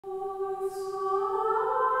The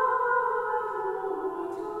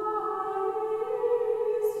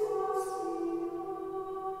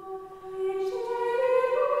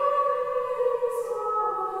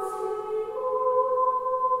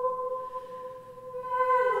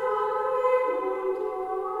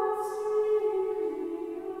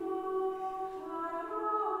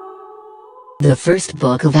First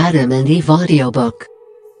Book of Adam and Eve Audiobook.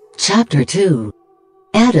 Chapter 2.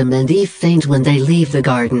 Adam and Eve faint when they leave the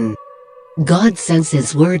garden. God sends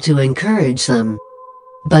His word to encourage them.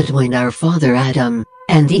 But when our father Adam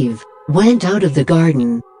and Eve went out of the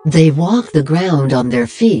garden, they walked the ground on their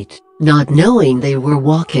feet, not knowing they were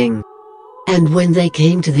walking. And when they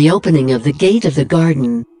came to the opening of the gate of the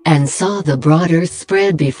garden, and saw the broad earth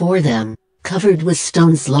spread before them, covered with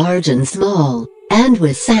stones large and small, and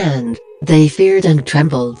with sand, they feared and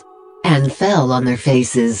trembled, and fell on their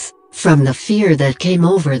faces, from the fear that came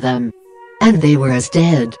over them. And they were as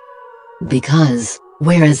dead. Because,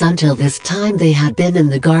 whereas until this time they had been in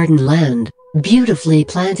the garden land, beautifully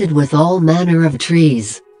planted with all manner of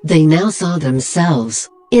trees, they now saw themselves,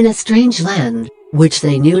 in a strange land, which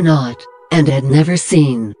they knew not, and had never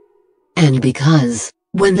seen. And because,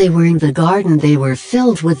 when they were in the garden they were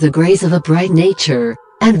filled with the grace of a bright nature,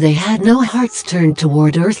 and they had no hearts turned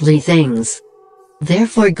toward earthly things.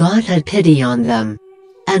 Therefore God had pity on them.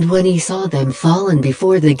 And when He saw them fallen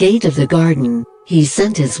before the gate of the garden, He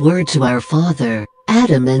sent His word to our father,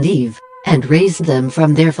 Adam and Eve, and raised them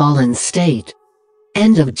from their fallen state.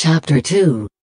 End of chapter 2.